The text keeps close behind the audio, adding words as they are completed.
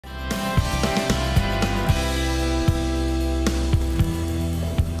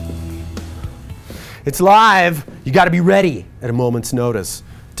It's live. You got to be ready at a moment's notice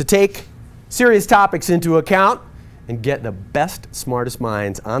to take serious topics into account and get the best, smartest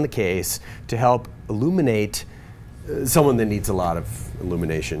minds on the case to help illuminate someone that needs a lot of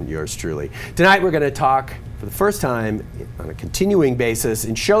illumination, yours truly. Tonight we're going to talk for the first time on a continuing basis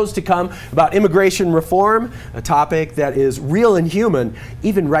in shows to come about immigration reform, a topic that is real and human,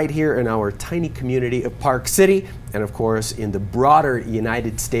 even right here in our tiny community of Park City, and of course in the broader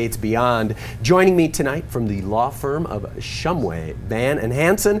United States beyond. Joining me tonight from the law firm of Shumway, Van and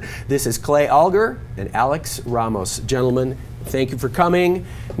Hansen, this is Clay Alger and Alex Ramos. Gentlemen, thank you for coming.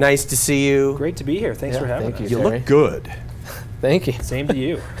 Nice to see you. Great to be here. Thanks for having us. You look good. Thank you. Same to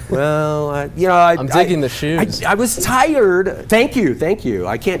you. Well, you know, I'm digging the shoes. I was tired. Thank you, thank you.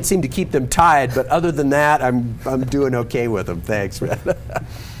 I can't seem to keep them tied, but other than that, I'm doing okay with them. Thanks, man.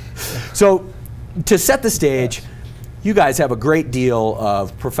 So, to set the stage, you guys have a great deal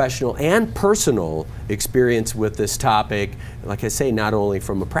of professional and personal experience with this topic. Like I say, not only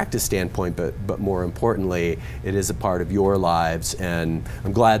from a practice standpoint, but more importantly, it is a part of your lives. And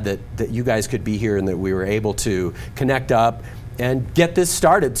I'm glad that you guys could be here and that we were able to connect up and get this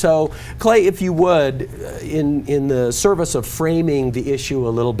started. So, Clay, if you would, in the service of framing the issue a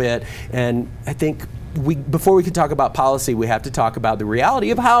little bit, and I think before we can talk about policy, we have to talk about the reality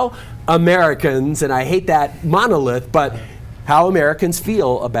of how Americans, and I hate that monolith, but how Americans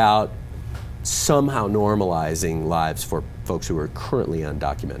feel about somehow normalizing lives for folks who are currently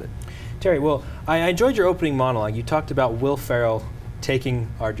undocumented. Terry, well, I enjoyed your opening monologue. You talked about Will Ferrell taking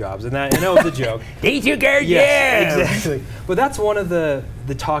our jobs, and that, I know it was a joke. He took our yes, exactly. But that's one of the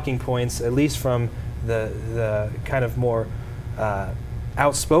talking points, at least from the kind of more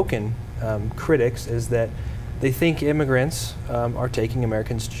outspoken critics, is that they think immigrants are taking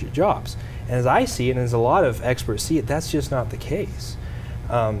Americans' jobs. And as I see it, and as a lot of experts see it, that's just not the case.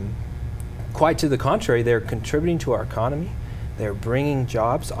 Quite to the contrary, they're contributing to our economy. They're bringing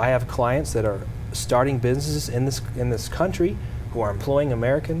jobs. I have clients that are starting businesses in this country who are employing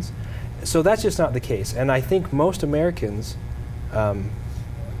Americans. So that's just not the case. And I think most Americans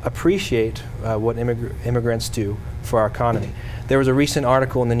appreciate what immigrants do for our economy. There was a recent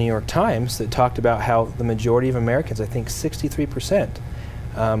article in the New York Times that talked about how the majority of Americans, I think 63%,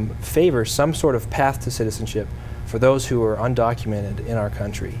 favor some sort of path to citizenship for those who are undocumented in our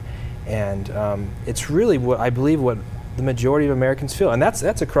country. And it's really what I believe what the majority of Americans feel. And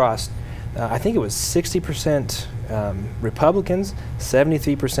that's across, I think it was 60% Republicans,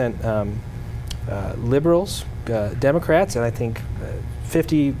 73% liberals, Democrats, and I think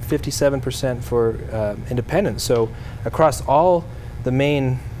 57% for independents. So across all the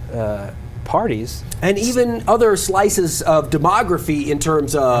main parties. And even other slices of demography in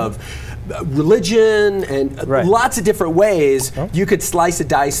terms of religion and lots of different ways. You could slice and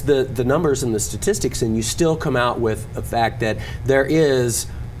dice the numbers and the statistics, and you still come out with the fact that there is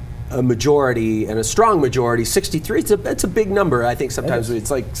a majority, and a strong majority. 63, that's a big number. I think sometimes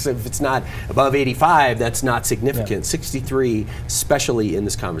it's like, if it's not above 85, that's not significant. 63, especially in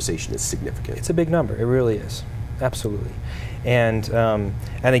this conversation, is significant. It's a big number. It really is. Absolutely. And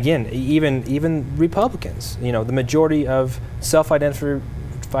again, even Republicans, you know, the majority of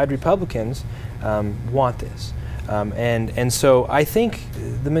self-identified Republicans want this. And so I think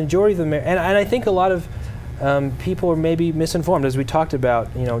the majority of and I think a lot of people are maybe misinformed, as we talked about,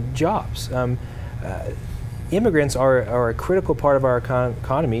 you know, jobs. Immigrants are a critical part of our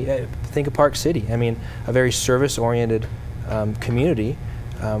economy. Think of Park City. I mean, a very service-oriented community.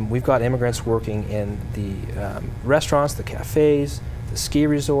 We've got immigrants working in the restaurants, the cafes, the ski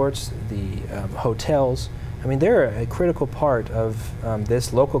resorts, the hotels. I mean, they're a critical part of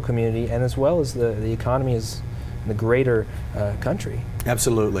this local community, and as well as the economy in the greater country.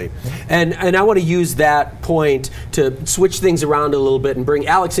 Absolutely. And I want to use that point to switch things around a little bit and bring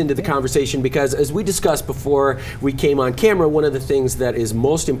Alex into the conversation, because as we discussed before we came on camera, one of the things that is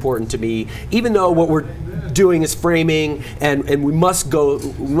most important to me, even though what we're doing is framing and we must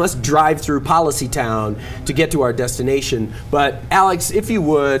drive through Policy Town to get to our destination, but Alex, if you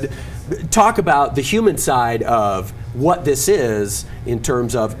would, talk about the human side of what this is in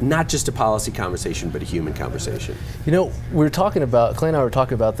terms of not just a policy conversation, but a human conversation. You know, we were talking about, Clay and I were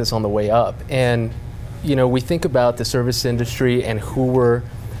talking about this on the way up, and you know, we think about the service industry and who we're,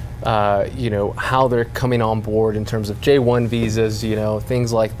 you know, how they're coming on board in terms of J-1 visas, you know,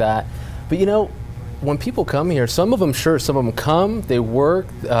 things like that. But you know, when people come here, some of them come, they work,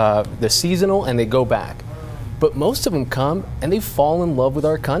 they're seasonal, and they go back. But most of them come and they fall in love with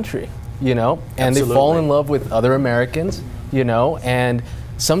our country, you know, and they fall in love with other Americans, you know, and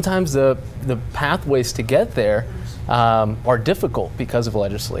sometimes the pathways to get there are difficult because of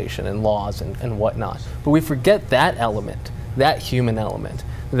legislation and laws and whatnot. But we forget that element, that human element,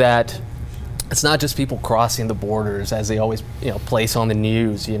 that it's not just people crossing the borders as they always place on the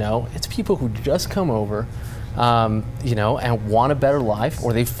news. It's people who just come over, and want a better life,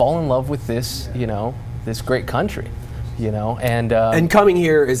 or they fall in love with this, this great country, and coming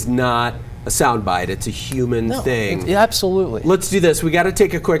here is not a soundbite. It's a human thing. Absolutely. Let's do this. We got to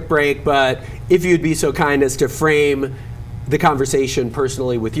take a quick break, but if you'd be so kind as to frame the conversation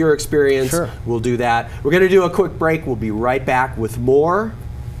personally with your experience, sure, we'll do that. We're going to do a quick break. We'll be right back with more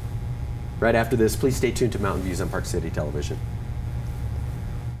right after this. Please stay tuned to Mountain Views on Park City Television.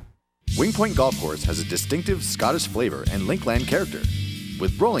 Wing Point Golf Course has a distinctive Scottish flavor and Linkland character,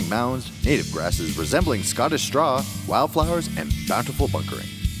 with rolling mounds, native grasses resembling Scottish straw, wildflowers, and bountiful bunkering.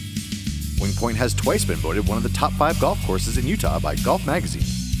 Wing Point has twice been voted one of the top 5 golf courses in Utah by Golf Magazine,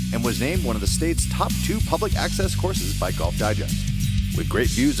 and was named one of the state's top 2 public access courses by Golf Digest. With great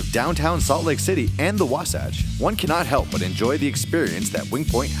views of downtown Salt Lake City and the Wasatch, one cannot help but enjoy the experience that Wing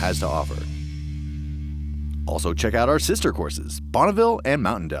Point has to offer. Also check out our sister courses, Bonneville and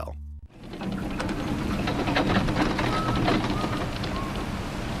Mountain Dell.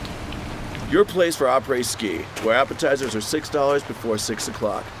 Your place for après-ski, where appetizers are $6 before 6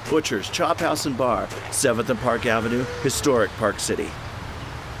 o'clock. Butcher's, Chop House and Bar, 7th and Park Avenue, historic Park City.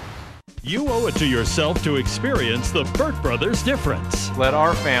 You owe it to yourself to experience the Burt Brothers difference. Let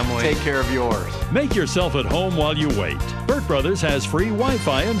our family take care of yours. Make yourself at home while you wait. Burt Brothers has free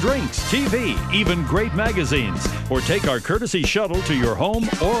Wi-Fi and drinks, TV, even great magazines. Or take our courtesy shuttle to your home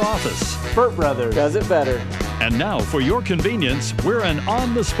or office. Burt Brothers does it better. And now, for your convenience, we're an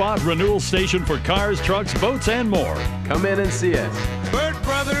on-the-spot renewal station for cars, trucks, boats, and more. Come in and see us. Burt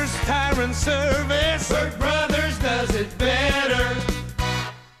Brothers Tire and Service. Burt Brothers does it better.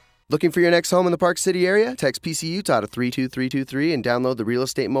 Looking for your next home in the Park City area? Text PC Utah to 32323 and download the Real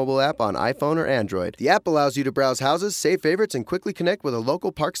Estate mobile app on iPhone or Android. The app allows you to browse houses, save favorites, and quickly connect with a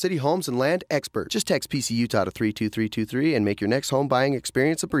local Park City homes and land expert. Just text PC Utah to 32323 and make your next home buying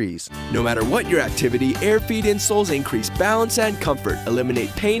experience a breeze. No matter what your activity, AirFeed insoles increase balance and comfort,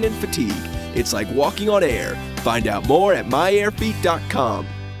 eliminate pain and fatigue. It's like walking on air. Find out more at myairfeet.com.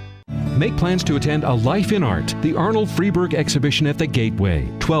 Make plans to attend A Life in Art, the Arnold Freeberg exhibition at the Gateway.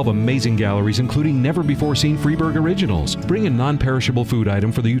 12 amazing galleries, including never-before-seen Freeberg originals. Bring a non-perishable food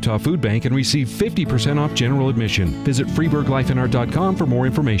item for the Utah Food Bank and receive 50% off general admission. Visit FreebergLifeInArt.com for more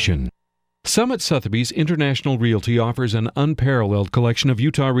information. Summit Sotheby's International Realty offers an unparalleled collection of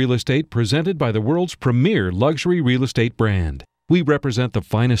Utah real estate presented by the world's premier luxury real estate brand. We represent the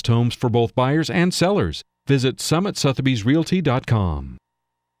finest homes for both buyers and sellers. Visit SummitSotheby'sRealty.com.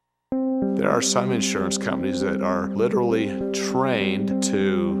 There are some insurance companies that are literally trained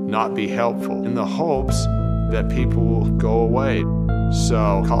to not be helpful in the hopes that people will go away.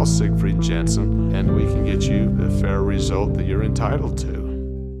 So call Siegfried Jensen and we can get you the fair result that you're entitled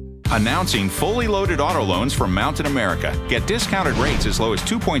to. Announcing fully loaded auto loans from Mountain America. Get discounted rates as low as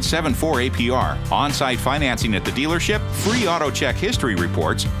 2.74 APR, on-site financing at the dealership, free auto check history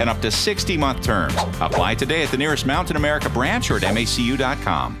reports, and up to 60-month terms. Apply today at the nearest Mountain America branch or at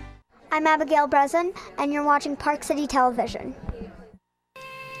macu.com. I'm Abigail Breslin, and you're watching Park City Television.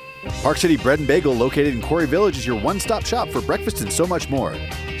 Park City Bread and Bagel, located in Quarry Village, is your one-stop shop for breakfast and so much more.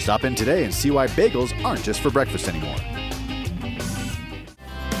 Stop in today and see why bagels aren't just for breakfast anymore.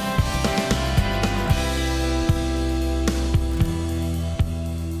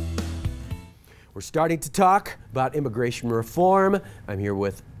 We're starting to talk about immigration reform. I'm here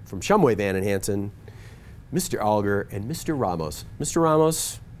with, from Shumway, Van and Hansen, Mr. Alger and Mr. Ramos. Mr.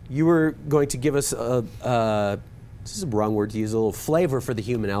 Ramos, you were going to give us this is a wrong word to use, a little flavor for the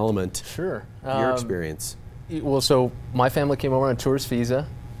human element. Sure. Your experience. Well, so my family came over on a tourist visa.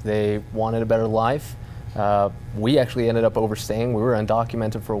 They wanted a better life. We actually ended up overstaying. We were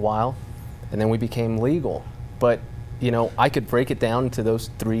undocumented for a while, and then we became legal. But, I could break it down to those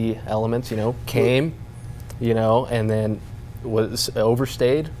 3 elements, came, and then was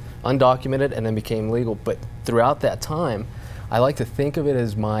overstayed, undocumented, and then became legal. But throughout that time, I like to think of it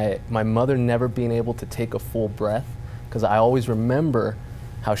as my mother never being able to take a full breath, because I always remember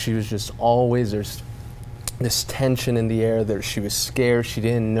how she was just always, there's this tension in the air, that she was scared, she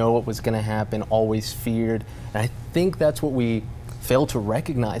didn't know what was going to happen, always feared. And I think that's what we fail to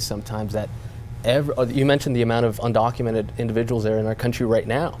recognize sometimes, that you mentioned the amount of undocumented individuals there in our country right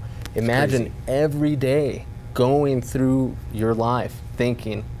now. Imagine every day going through your life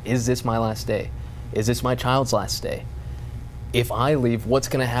thinking, is this my last day? Is this my child's last day? If I leave, what's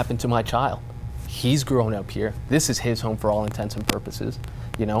going to happen to my child? He's grown up here. This is his home for all intents and purposes.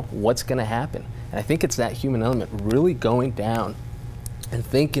 You know, what's going to happen? And I think it's that human element really going down and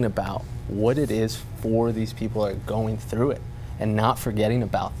thinking about what it is for these people that are going through it and not forgetting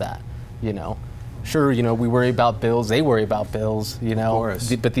about that, you know. Sure, you know, we worry about bills, they worry about bills, you know,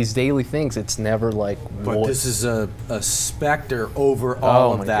 but these daily things, it's never like... But this is a specter over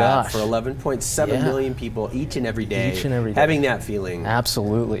all of that for 11.7 million people each and every day. Each and every day. Having that feeling.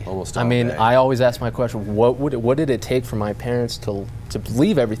 Absolutely. Almost all I mean, day. I always ask my question, what did it take for my parents to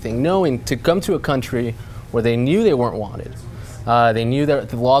leave everything, knowing to come to a country where they knew they weren't wanted. They knew that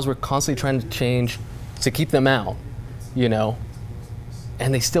the laws were constantly trying to change to keep them out, you know,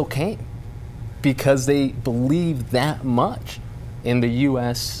 and they still came. Because they believe that much in the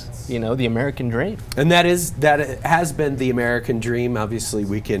U.S., you know, the American dream. And that has been the American dream. Obviously,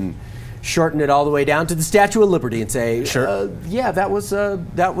 we can shorten it all the way down to the Statue of Liberty and say, yeah, that was a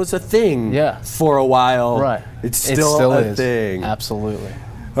thing for a while. Right. It still is a thing. Absolutely.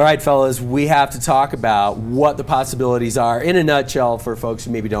 All right, fellas, we have to talk about what the possibilities are in a nutshell for folks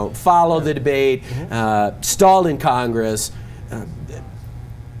who maybe don't follow the debate, stalled in Congress,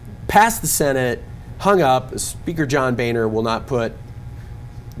 passed the Senate, hung up. Speaker John Boehner will not put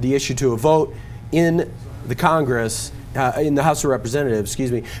the issue to a vote in the Congress, in the House of Representatives,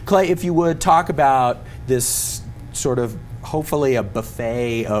 excuse me. Clay, if you would talk about this sort of hopefully a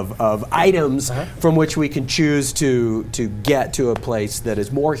buffet of items from which we can choose to get to a place that is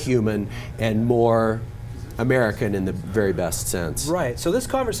more human and more American in the very best sense. Right. So this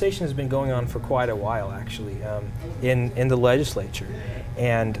conversation has been going on for quite a while, actually, in the legislature.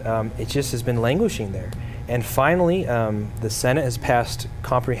 And it just has been languishing there. And finally, the Senate has passed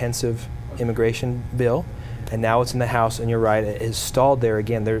comprehensive immigration bill, and now it's in the House, and you're right, it is stalled there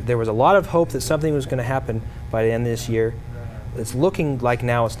again. There was a lot of hope that something was going to happen by the end of this year. It's looking like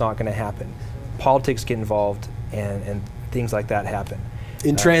now it's not going to happen. Politics get involved, and things like that happen.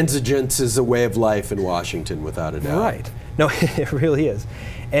 Intransigence is a way of life in Washington, without a doubt. Right. No, it really is.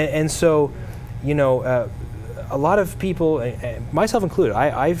 And so, you know, a lot of people, myself included,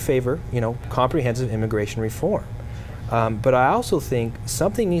 I favor, you know, comprehensive immigration reform. But I also think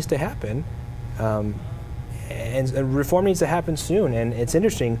something needs to happen, and reform needs to happen soon. And it's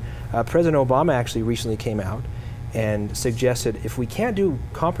interesting, President Obama actually recently came out and suggested if we can't do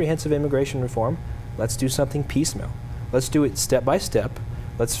comprehensive immigration reform, let's do something piecemeal. Let's do it step by step.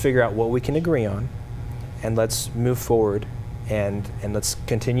 Let's figure out what we can agree on, and let's move forward. And let's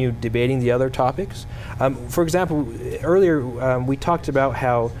continue debating the other topics. For example, earlier we talked about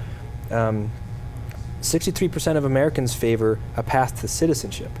how 63% of Americans favor a path to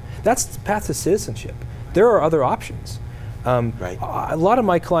citizenship. That's the path to citizenship. There are other options. Right. A lot of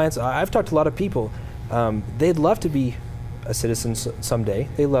my clients, I've talked to a lot of people, they'd love to be a citizen someday.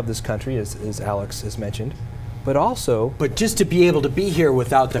 They love this country, as Alex has mentioned. But also... But just to be able to be here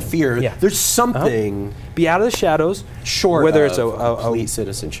without the fear, there's something... Be out of the shadows. Short whether of it's a complete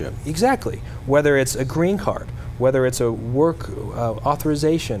citizenship. Exactly. Whether it's a green card, whether it's a work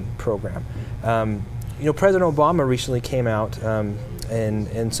authorization program. You know, President Obama recently came out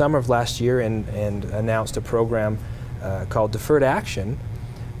in summer of last year and announced a program called Deferred Action.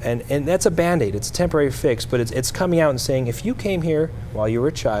 And that's a Band-Aid. It's a temporary fix, but it's coming out and saying if you came here while you were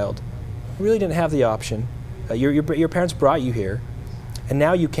a child, you really didn't have the option. Your parents brought you here, and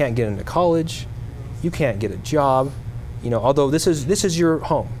now you can't get into college, you can't get a job, you know, although this is your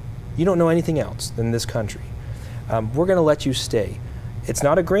home. You don't know anything else than this country. We're going to let you stay. It's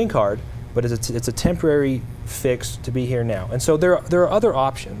not a green card, but it's a temporary fix to be here now. And so there are other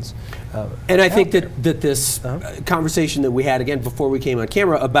options. And I think that this conversation that we had, again, before we came on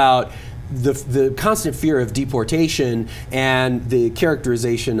camera, about the constant fear of deportation and the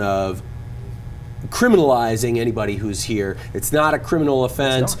characterization of criminalizing anybody who's here. It's not a criminal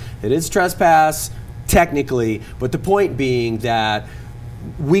offense. It is trespass, technically, but the point being that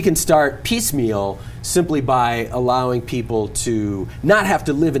we can start piecemeal simply by allowing people to not have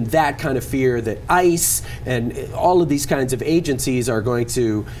to live in that kind of fear that ICE and all of these kinds of agencies are going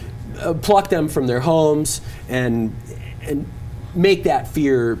to pluck them from their homes and make that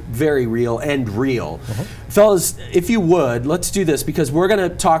fear very real and real. Fellas, if you would, let's do this because we're going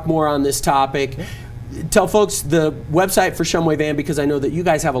to talk more on this topic. Tell folks the website for Shumway Van, because I know that you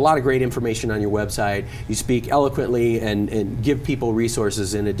guys have a lot of great information on your website. You speak eloquently and give people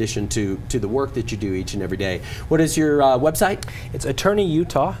resources in addition to the work that you do each and every day. What is your website? It's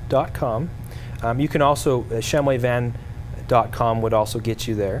attorneyutah.com. You can also, shumwayvan.com would also get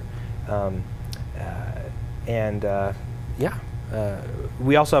you there.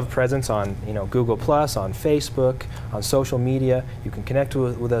 We also have a presence on Google+, on Facebook, on social media. You can connect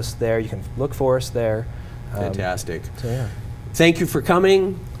with us there. You can look for us there. Fantastic. So yeah. thank you for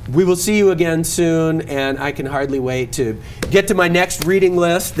coming. We will see you again soon, and I can hardly wait to get to my next reading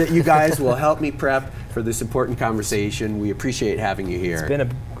list that you guys will help me prep for this important conversation. We appreciate having you here. It's been a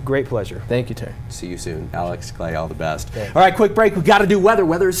great pleasure. Thank you, Terry. See you soon. Alex, Clay, all the best. Thanks. All right, quick break. We've got to do weather.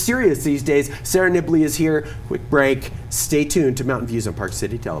 Weather is serious these days. Sarah Nibley is here. Quick break. Stay tuned to Mountain Views on Park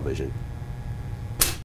City Television.